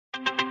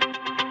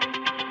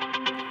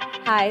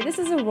Hi, this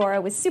is Aurora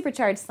with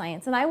Supercharged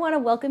Science, and I want to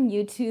welcome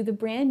you to the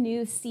brand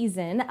new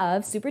season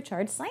of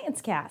Supercharged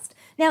Science Cast.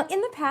 Now, in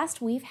the past,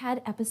 we've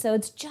had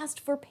episodes just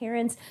for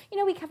parents. You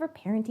know, we cover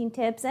parenting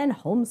tips and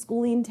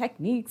homeschooling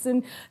techniques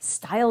and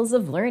styles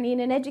of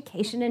learning and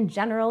education in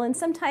general. And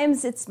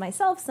sometimes it's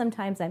myself,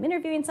 sometimes I'm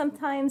interviewing,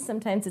 sometimes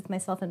it's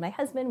myself and my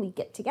husband. We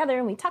get together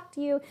and we talk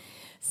to you.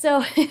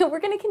 So we're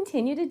going to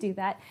continue to do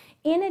that.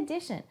 In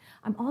addition,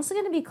 I'm also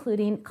going to be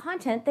including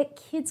content that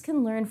kids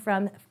can learn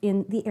from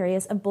in the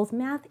areas of both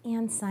math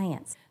and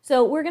science.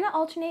 So we're going to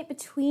alternate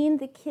between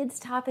the kids'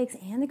 topics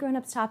and the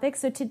grown-ups topics.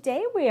 So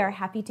today we are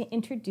happy to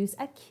introduce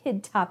a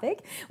kid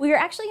topic. We are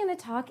actually going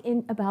to talk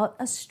about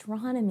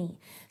astronomy.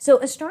 So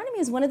astronomy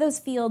is one of those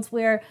fields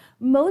where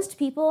most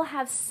people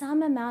have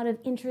some amount of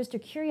interest or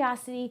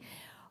curiosity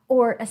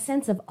or a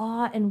sense of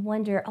awe and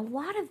wonder. A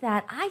lot of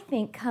that, I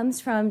think,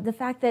 comes from the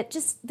fact that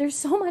just there's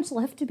so much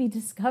left to be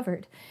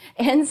discovered.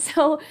 And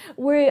so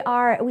we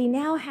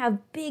now have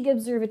big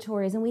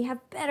observatories and we have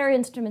better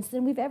instruments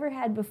than we've ever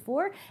had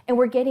before. And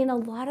we're getting a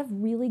lot of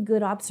really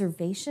good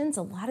observations,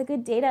 a lot of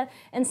good data.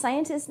 And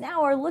scientists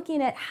now are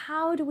looking at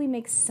how do we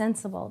make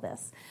sense of all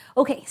this.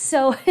 Okay,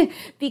 so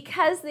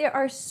because there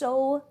are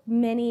so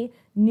many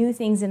new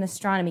things in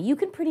astronomy, you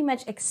can pretty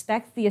much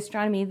expect the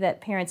astronomy that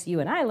parents,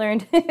 you and I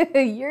learned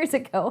years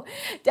ago,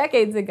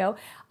 decades ago.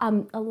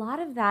 A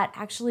lot of that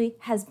actually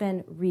has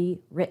been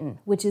rewritten,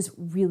 which is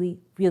really,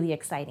 really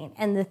exciting.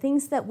 And the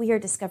things that we are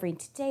discovering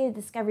today,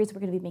 the discoveries we're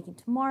going to be making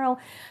tomorrow,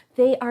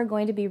 they are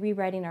going to be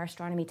rewriting our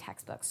astronomy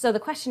textbooks. So the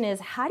question is,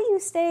 how do you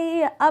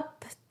stay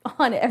up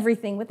on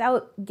everything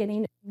without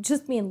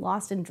just being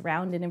lost and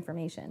drowned in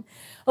information?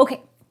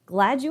 Okay.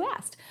 Glad you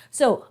asked.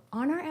 So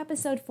on our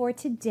episode for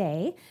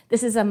today,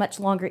 this is a much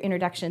longer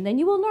introduction than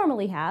you will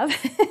normally have.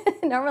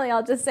 Normally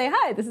I'll just say,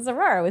 hi, this is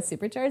Aurora with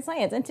Supercharged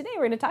Science. And today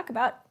we're going to talk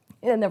about,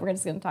 and then we're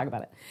just going to talk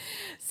about it.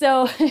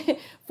 So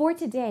for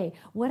today,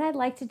 what I'd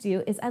like to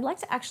do is I'd like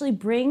to actually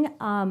bring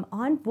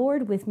on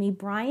board with me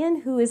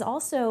Brian, who is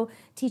also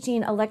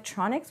teaching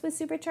electronics with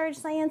Supercharged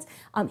Science.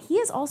 He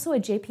is also a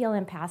JPL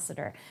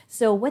ambassador.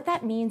 So what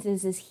that means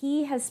is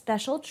he has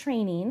special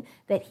training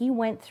that he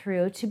went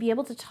through to be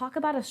able to talk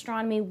about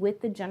astronomy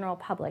with the general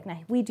public.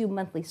 Now, we do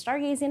monthly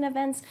stargazing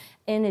events.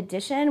 In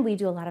addition, we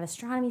do a lot of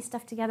astronomy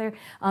stuff together.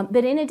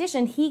 But in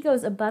addition, he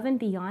goes above and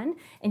beyond,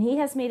 and he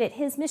has made it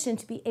his mission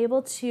to be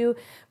able to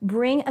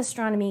bring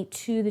astronomy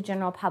to the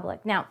general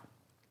public. Now,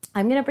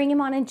 I'm going to bring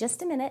him on in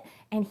just a minute,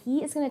 and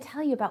he is going to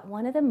tell you about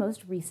one of the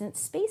most recent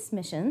space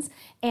missions,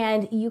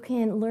 and you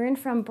can learn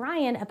from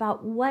Brian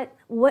about what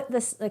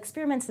the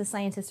experiments the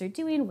scientists are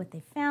doing, what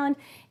they found,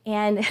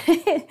 and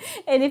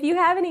and if you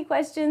have any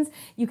questions,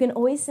 you can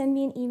always send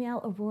me an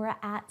email,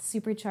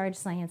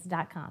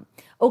 aurora@superchargedscience.com.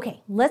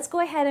 Okay, let's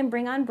go ahead and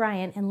bring on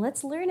Brian, and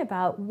let's learn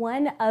about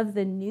one of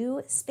the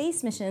new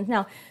space missions.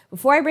 Now,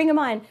 before I bring him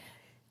on,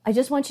 I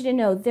just want you to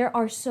know there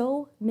are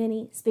so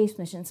many space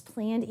missions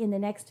planned in the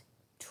next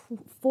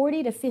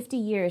 40 to 50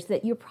 years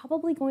that you're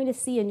probably going to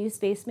see a new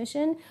space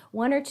mission,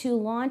 one or two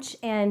launch,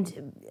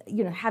 and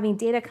having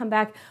data come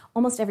back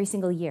almost every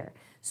single year.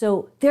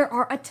 So there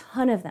are a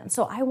ton of them.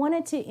 So I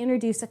wanted to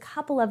introduce a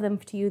couple of them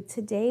to you.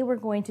 Today we're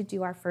going to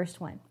do our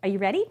first one. Are you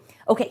ready?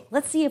 Okay,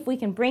 let's see if we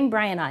can bring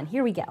Brian on.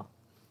 Here we go.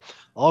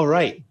 All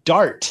right,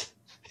 DART.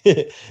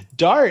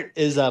 DART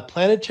is a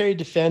planetary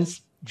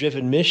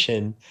defense-driven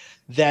mission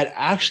that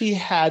actually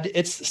had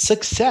its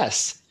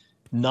success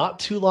not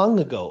too long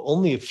ago,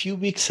 only a few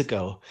weeks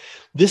ago.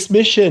 This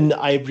mission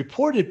I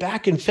reported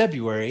back in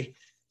February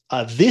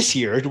this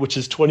year, which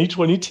is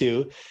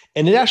 2022,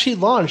 and it actually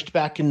launched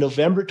back in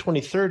November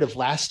 23rd of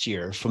last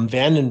year from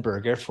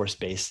Vandenberg Air Force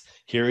Base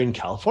here in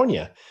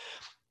California.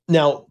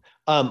 Now,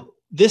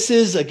 this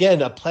is,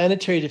 again, a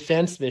planetary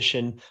defense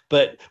mission,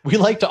 but we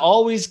like to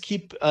always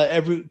keep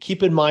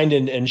in mind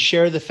and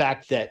share the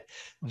fact that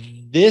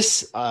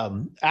this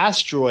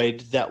asteroid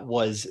that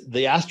was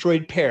the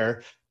asteroid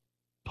pair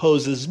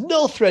poses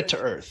no threat to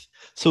Earth.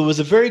 So it was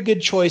a very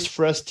good choice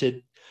for us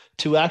to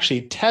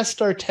actually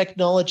test our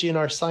technology and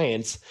our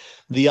science.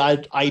 The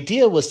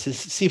idea was to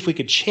see if we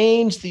could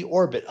change the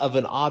orbit of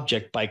an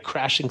object by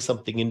crashing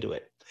something into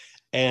it.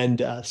 And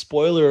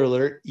spoiler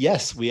alert,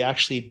 yes, we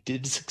actually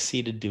did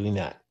succeed in doing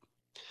that.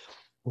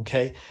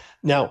 Okay.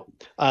 Now,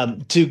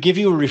 to give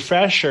you a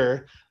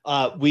refresher,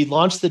 we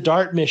launched the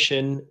DART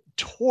mission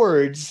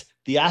towards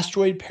the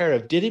asteroid pair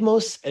of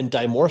Didymos and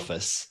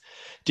Dimorphos.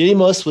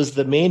 Didymos was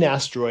the main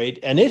asteroid,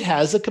 and it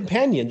has a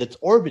companion that's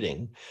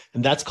orbiting,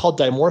 and that's called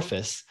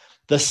Dimorphos.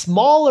 The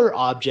smaller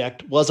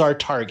object was our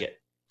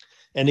target.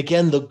 And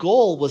again, the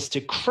goal was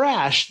to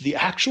crash the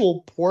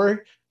actual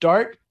poor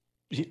DART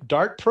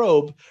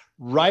probe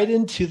right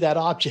into that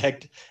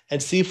object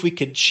and see if we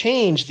could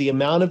change the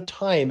amount of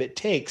time it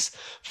takes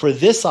for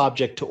this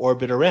object to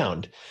orbit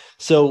around.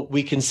 So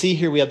we can see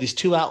here we have these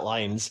two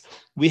outlines.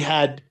 We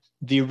had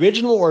the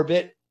original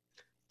orbit,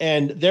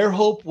 and their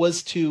hope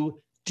was to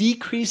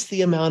decrease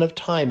the amount of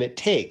time it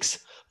takes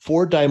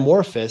for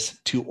Dimorphos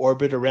to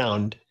orbit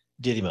around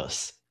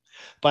Didymos.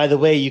 By the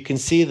way, you can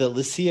see the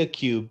Lycia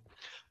cube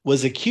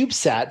was a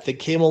CubeSat that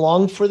came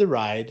along for the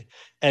ride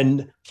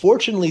and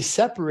fortunately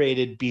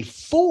separated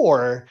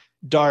before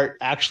DART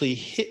actually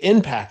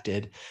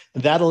impacted.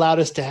 That allowed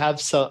us to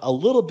have a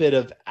little bit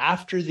of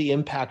after the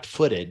impact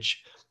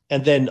footage.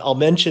 And then I'll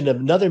mention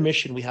another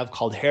mission we have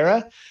called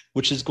Hera,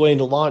 which is going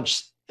to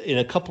launch in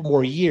a couple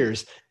more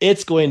years.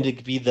 It's going to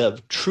be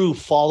the true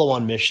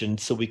follow-on mission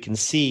so we can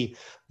see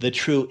the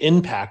true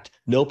impact,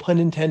 no pun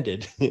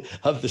intended,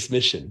 of this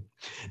mission.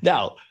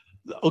 Now,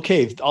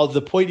 okay,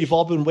 the point you've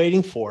all been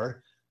waiting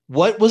for,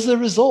 what was the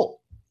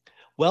result?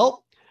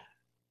 Well,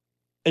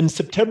 in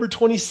September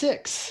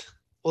 26,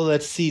 well,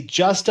 let's see,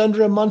 just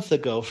under a month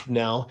ago from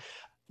now,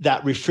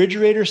 that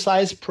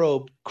refrigerator-sized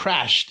probe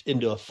crashed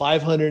into a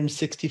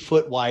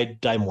 560-foot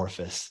wide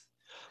Dimorphos.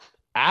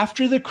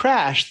 After the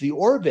crash, the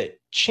orbit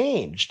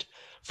changed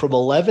from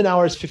 11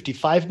 hours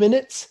 55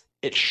 minutes.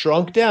 It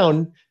shrunk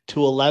down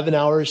to 11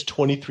 hours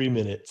 23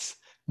 minutes.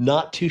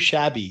 Not too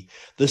shabby.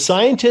 The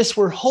scientists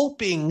were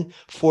hoping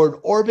for an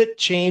orbit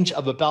change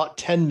of about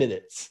 10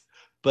 minutes.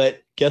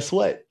 But guess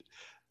what?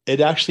 It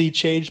actually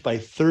changed by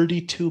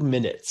 32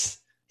 minutes.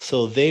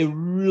 So they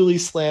really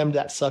slammed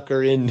that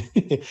sucker in.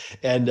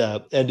 and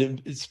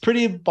it's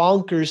pretty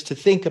bonkers to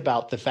think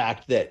about the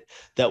fact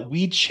that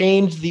we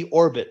changed the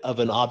orbit of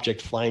an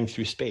object flying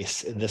through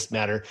space in this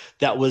manner.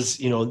 That was,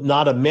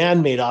 not a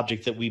man-made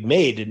object that we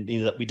made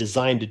and that we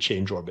designed to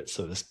change orbit,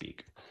 so to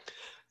speak.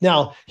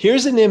 Now,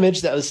 here's an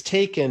image that was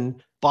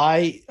taken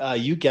by,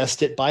 you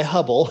guessed it, by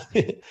Hubble.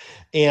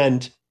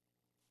 And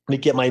let me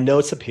get my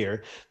notes up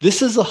here.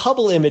 This is a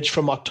Hubble image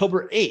from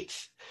October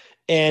 8th.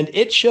 And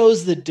it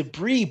shows the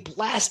debris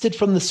blasted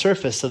from the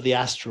surface of the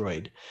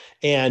asteroid.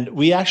 And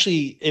we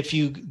actually, if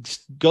you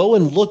go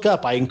and look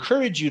up, I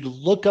encourage you to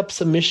look up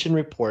some mission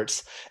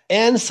reports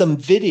and some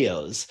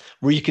videos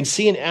where you can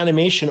see an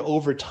animation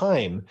over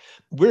time.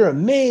 We're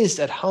amazed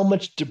at how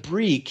much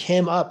debris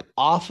came up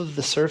off of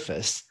the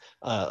surface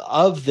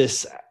of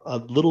this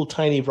little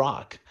tiny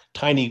rock,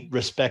 tiny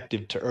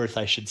respective to Earth,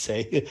 I should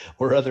say,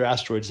 or other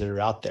asteroids that are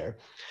out there.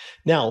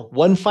 Now,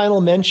 one final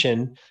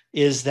mention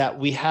is that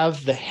we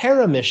have the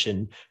Hera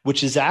mission,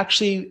 which is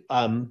actually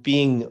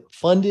being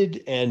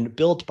funded and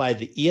built by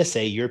the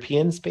ESA,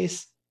 European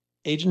Space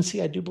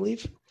Agency, I do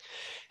believe.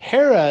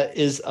 Hera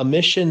is a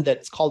mission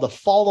that's called a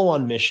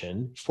follow-on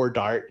mission for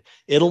DART.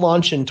 It'll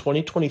launch in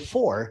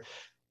 2024.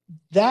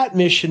 That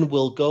mission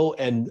will go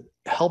and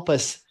help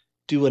us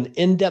do an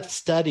in-depth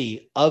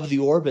study of the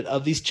orbit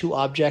of these two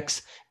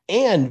objects,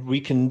 and we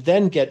can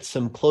then get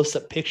some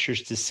close-up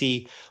pictures to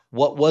see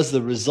what was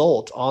the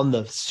result on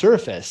the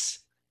surface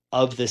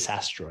of this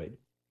asteroid.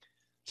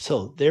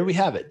 So there we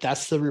have it.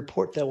 That's the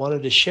report that I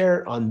wanted to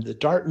share on the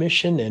DART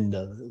mission and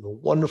the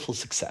wonderful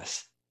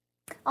success.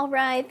 All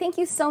right. Thank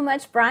you so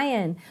much,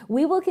 Brian.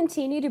 We will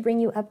continue to bring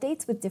you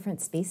updates with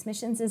different space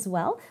missions as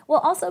well. We'll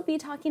also be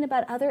talking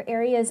about other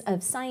areas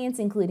of science,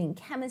 including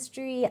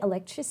chemistry,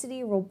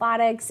 electricity,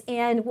 robotics,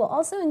 and we'll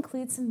also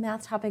include some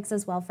math topics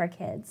as well for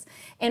kids.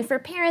 And for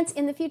parents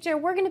in the future,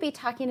 we're going to be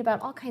talking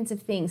about all kinds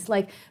of things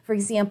like, for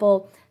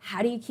example,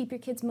 how do you keep your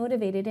kids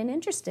motivated and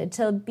interested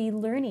to be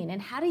learning?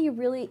 And how do you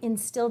really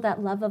instill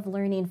that love of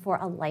learning for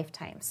a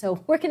lifetime?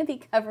 So we're going to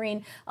be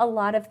covering a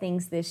lot of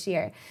things this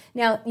year.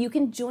 Now, you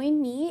can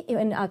join me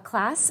in a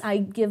class. I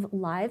give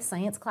live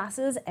science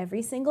classes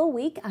every single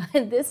week.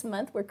 This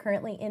month, we're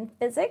currently in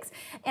physics.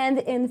 And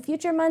in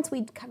future months,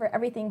 we cover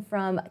everything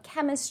from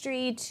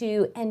chemistry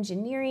to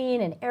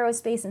engineering and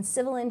aerospace and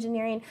civil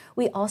engineering.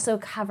 We also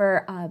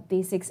cover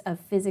basics of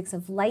physics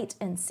of light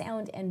and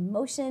sound and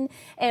motion.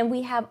 And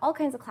we have all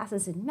kinds of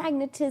classes in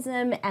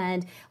magnetism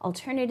and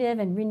alternative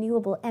and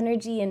renewable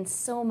energy and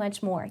so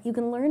much more. You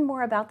can learn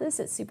more about this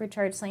at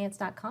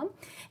superchargedscience.com.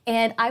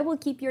 And I will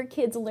keep your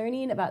kids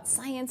learning about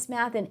science,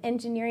 math, and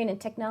engineering and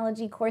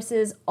technology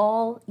courses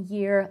all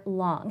year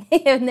long.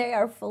 And they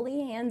are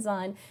fully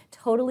hands-on,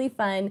 totally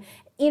fun,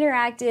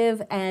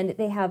 interactive, and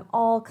they have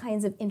all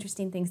kinds of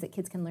interesting things that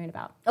kids can learn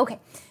about. Okay,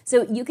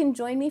 so you can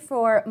join me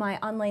for my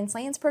online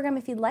science program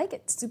if you'd like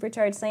at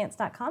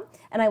superchargedscience.com,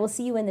 and I will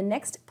see you in the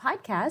next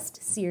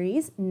podcast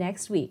series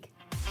next week.